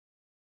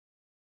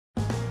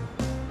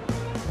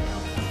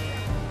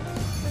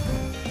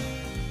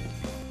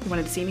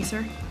Wanted to see me,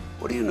 sir?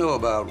 What do you know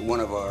about one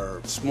of our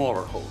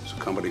smaller homes, a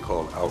company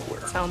called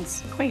Outwear?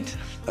 Sounds quaint.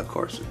 Of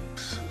course,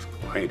 it's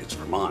quaint. It's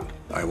Vermont.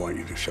 I want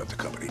you to shut the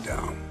company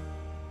down.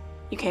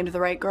 You came to the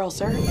right girl,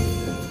 sir.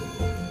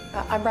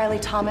 I'm Riley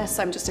Thomas.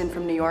 I'm just in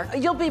from New York.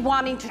 You'll be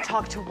wanting to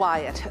talk to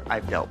Wyatt.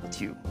 I've dealt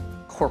with you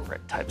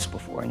corporate types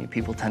before, and you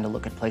people tend to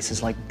look at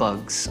places like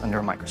bugs under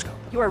a microscope.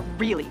 You are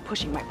really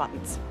pushing my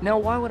buttons. Now,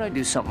 why would I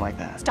do something like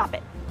that? Stop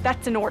it.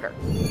 That's an order.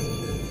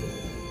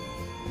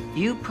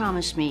 You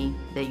promised me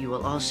that you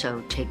will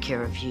also take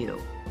care of you.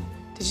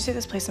 Did you say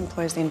this place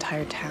employs the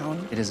entire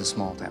town? It is a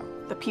small town.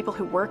 The people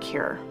who work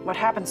here, what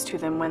happens to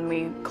them when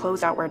we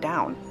close Outwear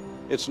down?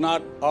 It's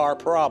not our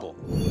problem.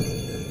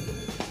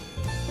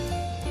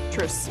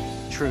 Truce.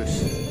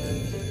 Truce.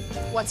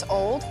 What's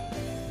old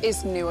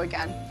is new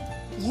again.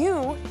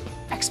 You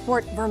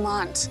export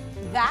Vermont.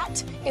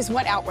 That is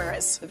what Outwear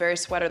is. The very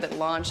sweater that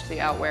launched the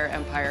Outwear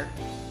empire.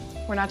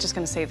 We're not just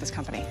going to save this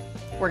company.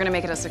 We're going to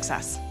make it a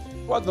success.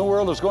 What in the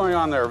world is going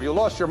on there? Have you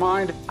lost your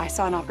mind? I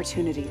saw an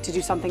opportunity to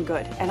do something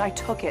good, and I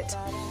took it.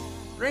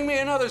 Bring me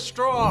another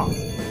straw.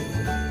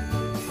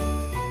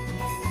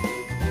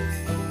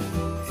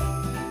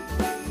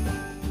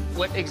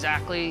 What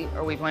exactly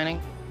are we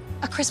planning?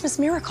 A Christmas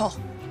miracle.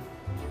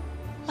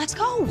 Let's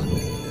go.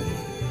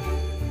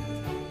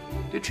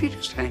 Did she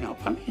just hang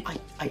up on me?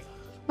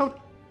 No,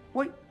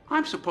 wait,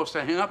 I'm supposed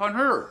to hang up on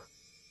her.